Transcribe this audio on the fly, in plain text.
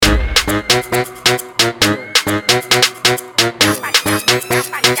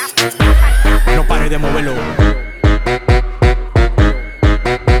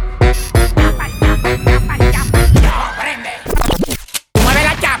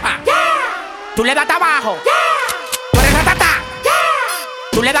Tú le das abajo. Tú eres ratata.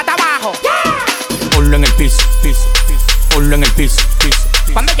 Tú le das abajo. Ponlo en el piso, piso, piso. Ponlo en el piso, piso,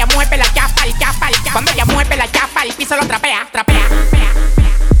 piso. Cuando ella mueve la chapa, el chapa, el chapa. Cuando ella mueve la chapa, el piso lo trapea, trapea,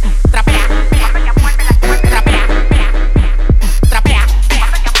 trapea. Cuando ella mueve la trapea, trapea.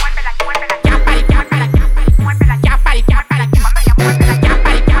 Cuando ella mueve la chapa, el chapa, el chapa. Mueve la chapa, el chapa, el chapa. Cuando ella mueve la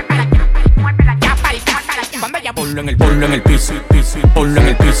chapa, el chapa, el chapa. Mueve la chapa, el chapa, el chapa. Cuando ella ponlo en el piso, piso. Ponlo en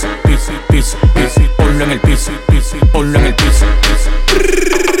el piso, piso, piso, piso. Ponlo en el piso, piso. Ponlo en el piso, piso.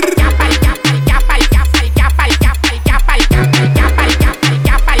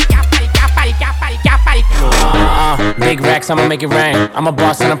 Big racks, I'ma make it rain. I'm a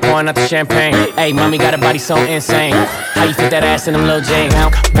boss and I'm pouring out the champagne. Hey, mommy got a body so insane. How you fit that ass in them little jeans?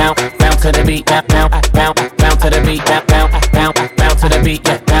 Bounce, bounce, bounce to the beat. Bounce, bounce, bounce to the beat. Bounce, bounce, bounce to the beat.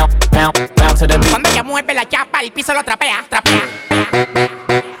 Bounce, bounce, bounce to the beat. Cuando ella mueve la chapa, el piso lo trapea, trapea,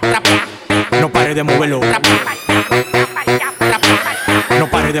 trapea. No pare de moverlo. Trapea, trapea. No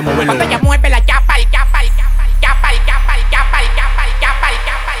pare de moverlo. Cuando ella mueve la chapa, el chapa, el chapa, el chapa, el chapa, el chapa, el chapa, el chapa, el chapa, el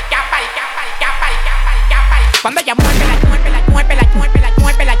chapa, el chapa, el chapa, el chapa, el chapa. Cuando ella mueve la mueve la mueve la mueve la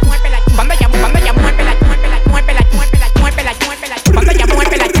mueve la mueve la. Cuando ella mueve la mueve la mueve la mueve la mueve la mueve la mueve la. Cuando ella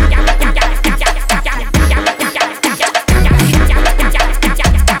mueve la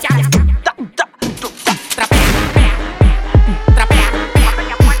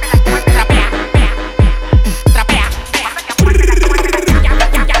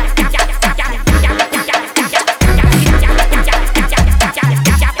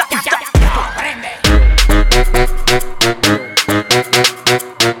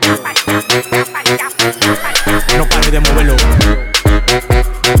no pare de moverlo.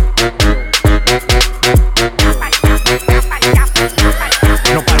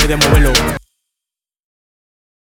 No pare de moverlo.